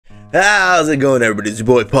How's it going, everybody? It's your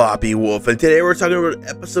boy Poppy Wolf, and today we're talking about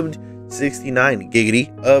episode 69,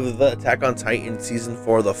 Giggity, of the Attack on Titan season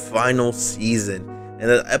 4, the final season. And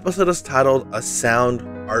the episode is titled A Sound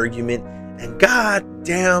Argument, and god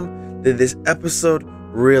damn, did this episode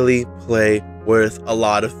really play with a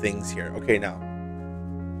lot of things here. Okay, now,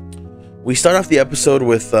 we start off the episode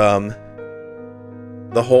with the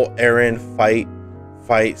whole Eren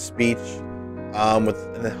fight speech, and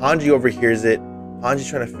then Hanji overhears it. Hanji's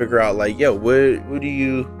trying to figure out, like, yo, what's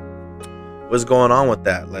going on with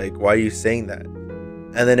that? Like, why are you saying that?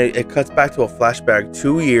 And then it cuts back to a flashback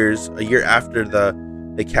 2 years, a year after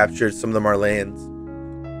they captured some of the Marleyans.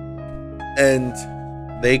 And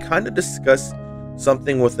they kind of discuss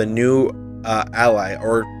something with a new ally,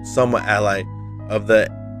 or somewhat ally, of the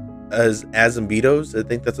Azumbitos. I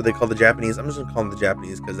think that's what they call the Japanese. I'm just going to call them the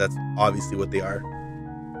Japanese because that's obviously what they are.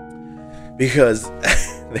 Because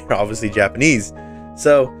they're obviously Japanese.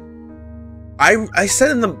 So I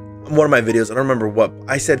said in one of my videos, I don't remember what,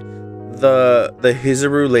 I said the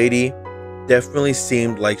Hizuru lady definitely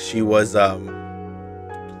seemed like she was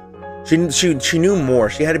she knew more.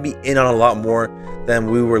 She had to be in on a lot more than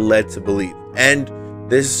we were led to believe. And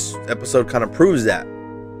this episode kind of proves that.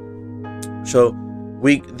 So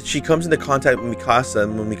she comes into contact with Mikasa,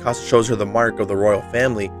 and when Mikasa shows her the mark of the royal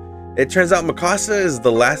family, it turns out Mikasa is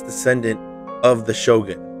the last descendant of the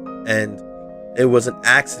Shogun, and it was an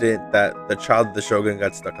accident that the child of the Shogun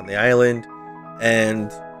got stuck on the island. And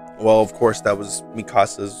well, of course, that was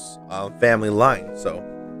Mikasa's family line. So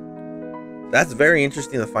that's very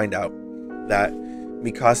interesting to find out that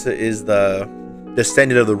Mikasa is the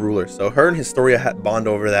descendant of the ruler. So her and Historia had bond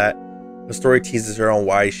over that. Historia teases her on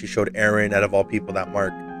why she showed Eren, out of all people, that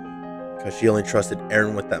mark, because she only trusted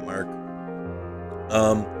Eren with that mark.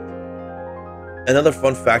 Another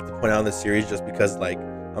fun fact to point out in this series, just because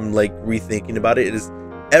I'm rethinking about it, is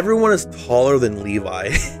everyone is taller than Levi.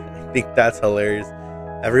 I think that's hilarious.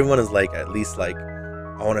 Everyone is at least I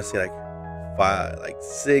want to say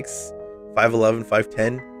 6, 5'11",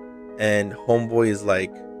 5'10", and Homeboy is I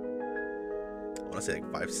want to say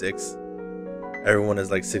 5'6". Everyone is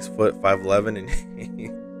 6 foot, 5'11", and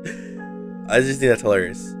I just think that's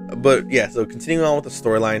hilarious. But yeah, so continuing on with the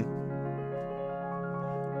storyline.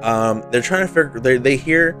 They're trying to figure. They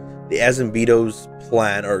hear the Azumbitos'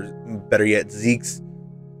 plan, or better yet, Zeke's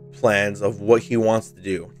plans of what he wants to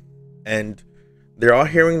do, and they're all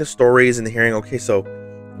hearing the stories and hearing, okay, so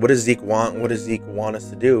what does Zeke want? What does Zeke want us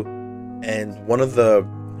to do? And one of the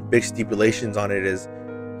big stipulations on it is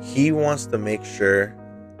he wants to make sure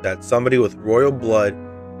that somebody with royal blood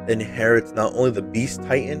inherits not only the Beast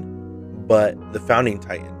Titan, but the Founding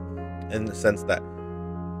Titan, in the sense that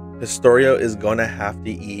Historia is gonna have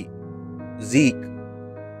to eat Zeke,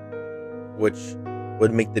 which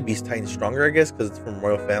would make the Beast Titan stronger, I guess, because it's from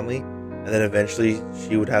royal family, and then eventually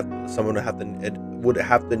someone would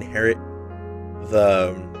have to inherit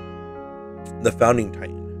the Founding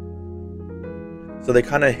Titan. So they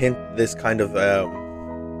kind of hint this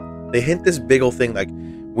this big old thing,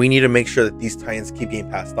 we need to make sure that these Titans keep getting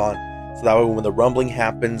passed on, so that way when the rumbling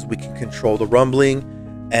happens, we can control the rumbling.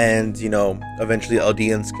 And, eventually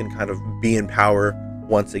Eldians can kind of be in power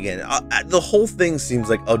once again. The whole thing seems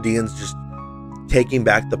like Eldians just taking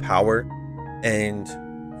back the power and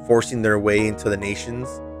forcing their way into the nations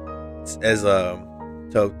as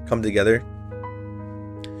to come together.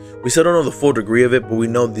 We still don't know the full degree of it, but we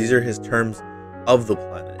know these are his terms of the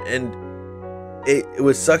planet. And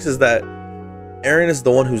what sucks is that Eren is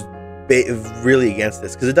the one who's really against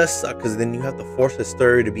this, because it does suck, because then you have to force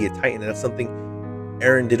Historia to be a Titan, and that's something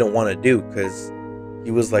Eren didn't want to do, because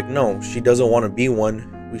he was like, no, she doesn't want to be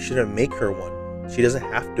one, we shouldn't make her one, she doesn't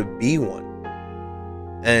have to be one.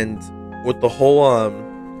 And with the whole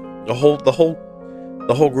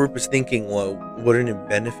group is thinking, well, wouldn't it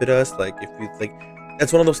benefit us, if we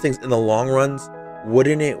that's one of those things, in the long runs,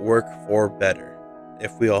 wouldn't it work for better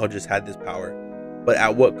if we all just had this power, but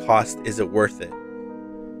at what cost is it worth it?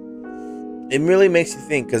 It really makes you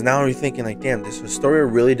think, because now you're thinking, damn, does Historia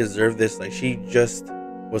really deserve this? She just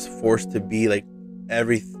was forced to be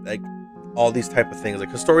all these type of things.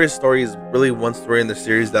 Historia's story is really one story in the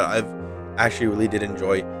series that I've actually really did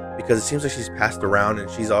enjoy, because it seems like she's passed around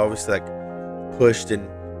and she's obviously pushed and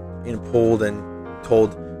pulled and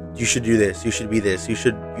told, you should do this, you should be this, you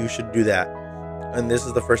should do that. And this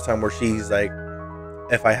is the first time where she's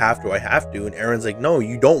if I have to, I have to. And Eren's no,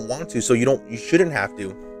 you don't want to, so you shouldn't have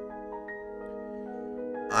to.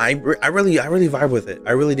 I really vibe with it.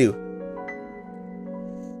 I really do.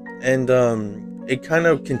 And it kind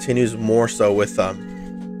of continues more so with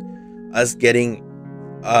us getting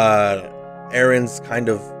Eren's kind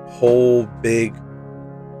of whole big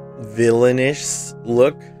villainish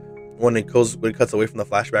look when it cuts away from the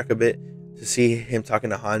flashback a bit to see him talking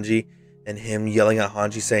to Hanji and him yelling at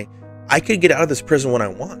Hanji saying, I could get out of this prison when I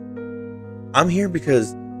want. I'm here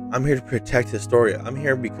because I'm here to protect Historia. I'm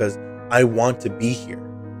here because I want to be here.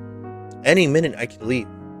 Any minute I could leave.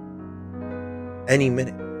 Any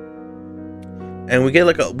minute. And we get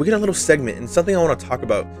a little segment, and something I want to talk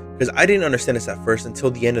about, because I didn't understand this at first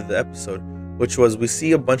until the end of the episode, which was we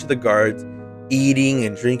see a bunch of the guards eating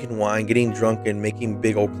and drinking wine, getting drunk, and making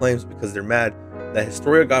big old claims because they're mad that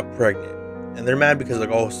Historia got pregnant. And they're mad because, like,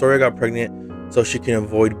 oh, Historia got pregnant so she can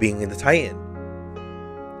avoid being in the Titan.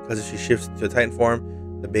 Because if she shifts to a Titan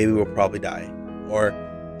form, the baby will probably die. Or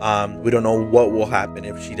we don't know what will happen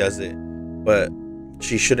if she does it. But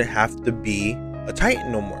she shouldn't have to be a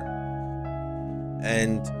Titan no more.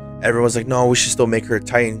 And everyone's like, no, we should still make her a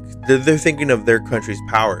Titan. They're thinking of their country's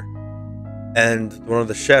power. And one of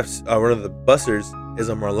the chefs, one of the bussers, is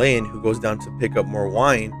a Marleyan who goes down to pick up more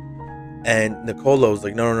wine. And Nicolo's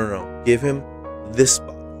like, no, give him this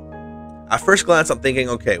bottle. At first glance, I'm thinking,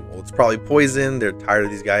 okay, well, it's probably poison. They're tired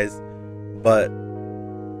of these guys. But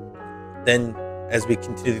then as we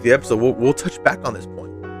continue through the episode, we'll touch back on this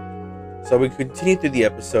point. So we continue through the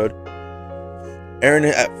episode. Eren,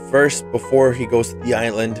 at first, before he goes to the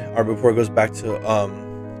island, or before he goes back to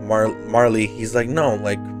Marley, he's like, no,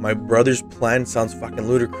 like, my brother's plan sounds fucking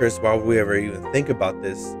ludicrous. Why would we ever even think about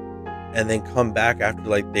this? And then come back after,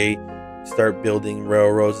 like, they start building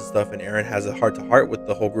railroads and stuff, and Eren has a heart-to-heart with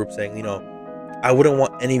the whole group saying, you know, I wouldn't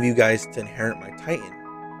want any of you guys to inherit my Titan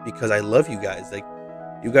because I love you guys. Like,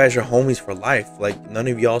 you guys are homies for life. Like, none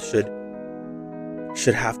of y'all should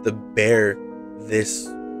have to bear this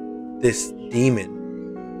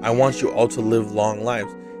demon. I want you all to live long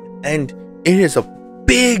lives. And it is a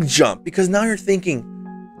big jump, because now you're thinking,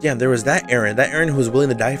 damn, there was that Eren who was willing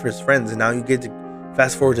to die for his friends, and now you get to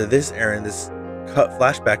fast forward to this Eren, this cut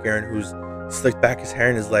flashback Eren, who's slicked back his hair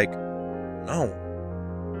and is like, no,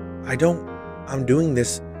 I'm doing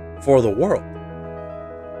this for the world.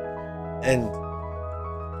 And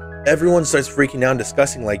everyone starts freaking out and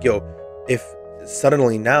discussing, like, yo, if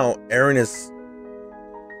suddenly now Eren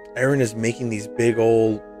is making these big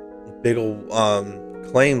old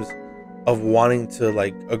claims of wanting to,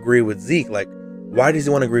 like, agree with Zeke. Like, why does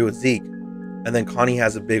he want to agree with Zeke? And then Connie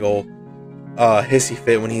has a big old hissy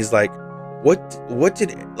fit when he's like, what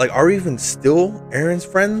did, like, are we even still Eren's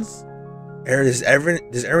friends? Does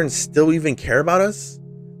Eren still even care about us?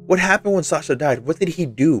 What happened when Sasha died? What did he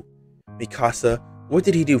do? Mikasa, what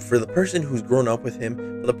did he do for the person who's grown up with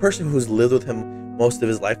him, for the person who's lived with him most of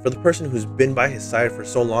his life, for the person who's been by his side for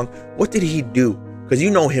so long? What did he do? Because you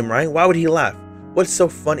know him, right? Why would he laugh? What's so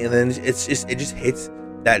funny? And then it just hits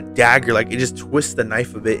that dagger, like, it just twists the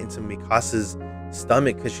knife a bit into Mikasa's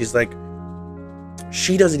stomach, because she's like,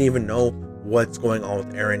 she doesn't even know what's going on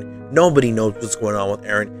with Eren. Nobody knows what's going on with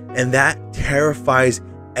Eren, and that terrifies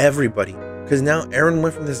everybody, because now Eren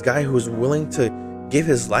went from this guy who was willing to give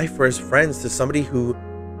his life for his friends to somebody who,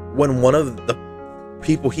 when one of the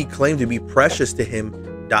people he claimed to be precious to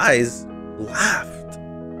him dies, laughed.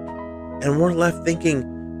 And we're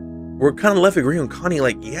kind of left agreeing with Connie,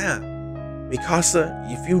 like, yeah,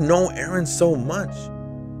 Mikasa, if you know Eren so much,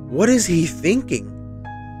 what is he thinking?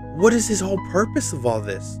 What is his whole purpose of all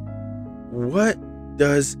this? What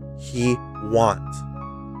does he want?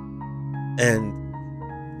 And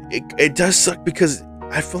it does suck, because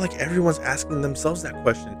I feel like everyone's asking themselves that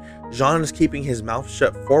question. Jean is keeping his mouth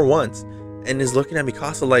shut for once and is looking at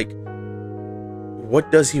Mikasa like,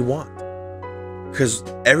 what does he want? Because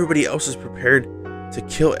everybody else is prepared to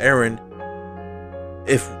kill Eren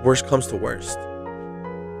if worst comes to worst.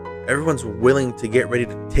 Everyone's willing to get ready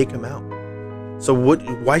to take him out. So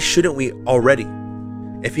why shouldn't we already?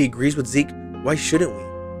 If he agrees with Zeke, why shouldn't we?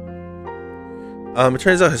 It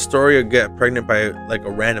turns out Historia got pregnant by, like,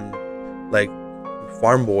 a random, like,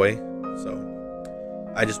 farm boy. So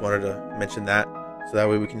I just wanted to mention that, so that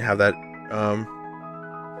way we can have that.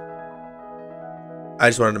 I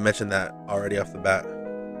just wanted to mention that already off the bat.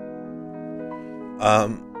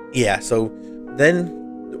 Yeah, so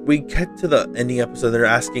then we get to the ending episode. They're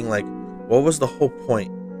asking, like, what was the whole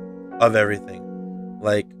point of everything?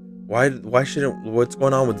 Like, why shouldn't, what's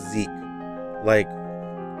going on with Zeke? Like,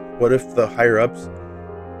 what if the higher ups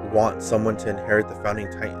want someone to inherit the founding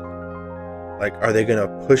Titan? Like, are they gonna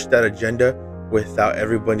push that agenda without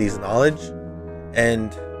everybody's knowledge?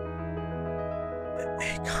 And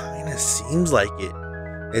it kind of seems like it.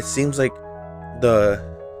 It seems like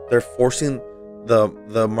they're forcing the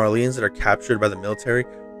Marleyans that are captured by the military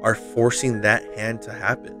are forcing that hand to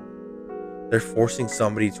happen. They're forcing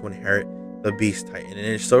somebody to inherit the Beast Titan, and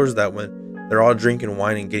it shows that when they're all drinking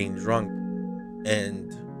wine and getting drunk,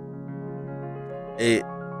 and it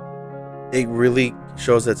really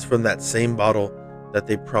shows that's from that same bottle that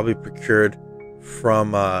they probably procured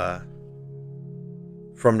from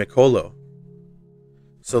Nicolo.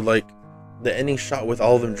 So like the ending shot with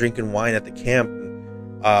all of them drinking wine at the camp,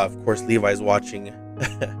 of course Levi's watching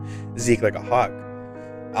Zeke like a hawk.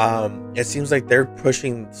 It seems like they're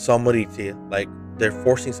pushing somebody to, like, they're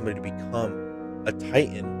forcing somebody to become a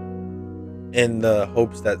Titan in the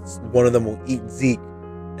hopes that one of them will eat Zeke,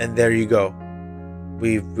 and there you go.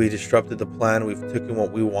 We disrupted the plan. We've taken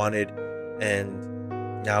what we wanted,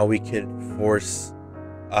 and now we can force,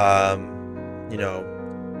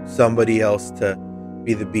 somebody else to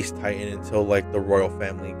be the Beast Titan until like the royal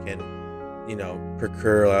family can,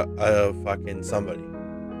 procure a fucking somebody.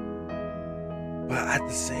 But at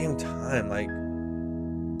the same time, like,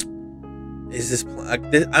 is this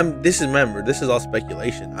like this? Remember, this is all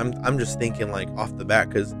speculation. I'm just thinking like off the bat,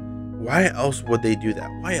 because why else would they do that?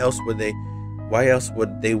 Why else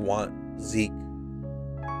would they want Zeke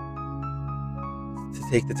to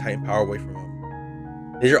take the Titan power away from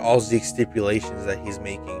him? These are all Zeke's stipulations that he's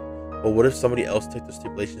making. But what if somebody else took the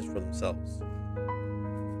stipulations for themselves?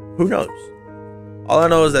 Who knows? All I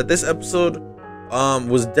know is that this episode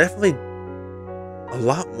was definitely a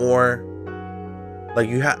lot more like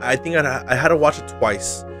I think I had to watch it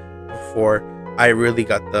twice before I really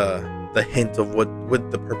got the hint of what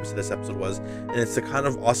the purpose of this episode was. And it's to kind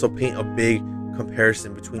of also paint a big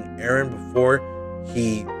comparison between Eren before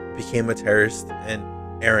he became a terrorist and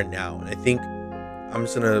Eren now. And I think I'm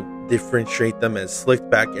just gonna differentiate them as slicked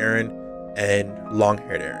back Eren and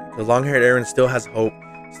long-haired Eren, because long-haired Eren still has hope,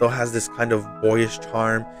 still has this kind of boyish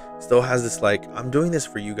charm, still has this like, I'm doing this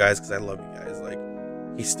for you guys because I love you guys. Like,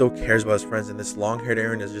 he still cares about his friends. And this long-haired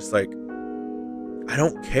Eren is just like, I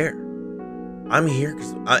don't care. I'm here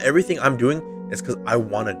because everything I'm doing is because I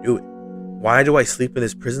want to do it. Why do I sleep in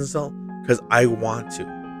this prison cell? Because I want to.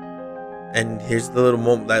 And here's the little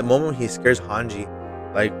moment, that moment he scares Hanji,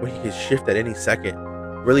 like when he could shift at any second,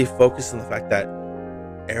 really focus on the fact that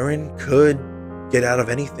Eren could get out of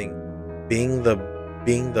anything, having the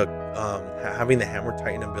Hammer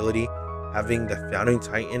Titan ability, having the Founding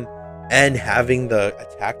Titan, and having the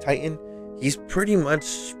Attack Titan. He's pretty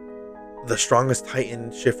much the strongest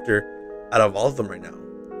Titan shifter out of all of them right now.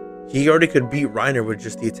 He already could beat Reiner with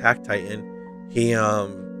just the Attack Titan. He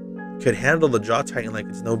could handle the Jaw Titan like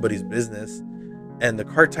it's nobody's business, and the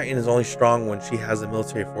Cart Titan is only strong when she has a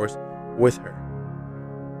military force with her.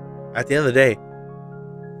 At the end of the day,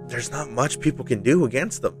 there's not much people can do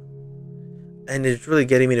against them, and it's really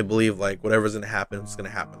getting me to believe like whatever's gonna happen is gonna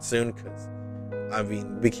happen soon. Because I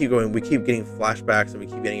mean, we keep getting flashbacks, and we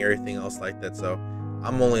keep getting everything else like that. So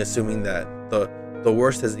I'm only assuming that the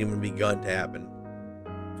worst hasn't even begun to happen.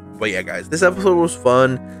 But yeah, guys, this episode was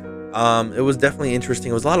fun. It was definitely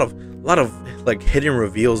interesting. It was a lot of like hidden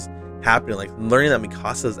reveals happening, like learning that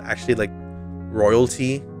Mikasa is actually like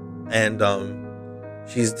royalty, and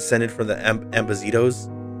she's descended from the Ambazitos.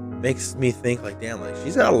 Makes me think like, damn, like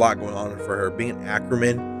she's got a lot going on for her, being an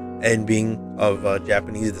Ackerman and being of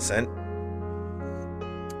Japanese descent.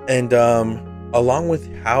 And along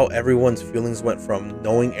with how everyone's feelings went from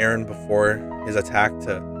knowing Eren before his attack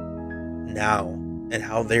to now, and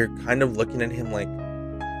how they're kind of looking at him like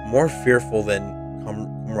more fearful than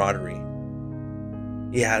camaraderie.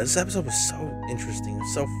 Yeah, this episode was so interesting. It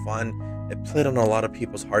was so fun. It played on a lot of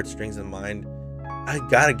people's heartstrings and mind. I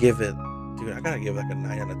gotta give it like a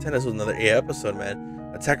 9 out of 10. This was another A episode,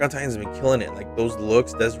 man. Attack on Titan's been killing it. Like those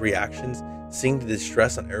looks, those reactions, seeing the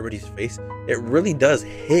distress on everybody's face, it really does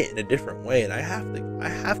hit in a different way. And I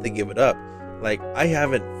have to give it up. Like, I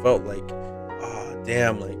haven't felt like, oh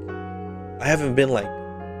damn, like I haven't been like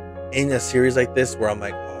in a series like this where I'm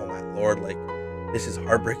like, oh my lord, like this is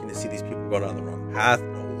heartbreaking to see these people go down the wrong path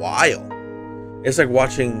in a while. It's like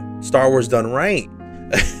watching Star Wars done right.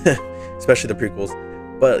 Especially the prequels.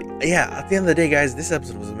 But yeah, at the end of the day, guys, this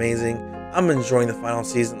episode was amazing. I'm enjoying the final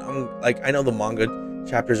season. I know the manga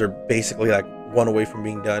chapters are basically like one away from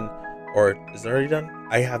being done, or is it already done?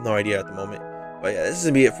 I have no idea at the moment. But yeah, this is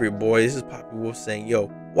gonna be it for your boy. This is Poppy Wolf saying,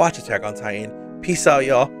 yo, watch Attack on Titan. Peace out,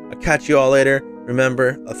 y'all. I'll catch you all later.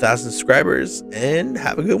 Remember, 1,000 subscribers, and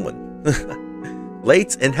have a good one.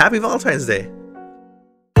 Late, and happy Valentine's Day.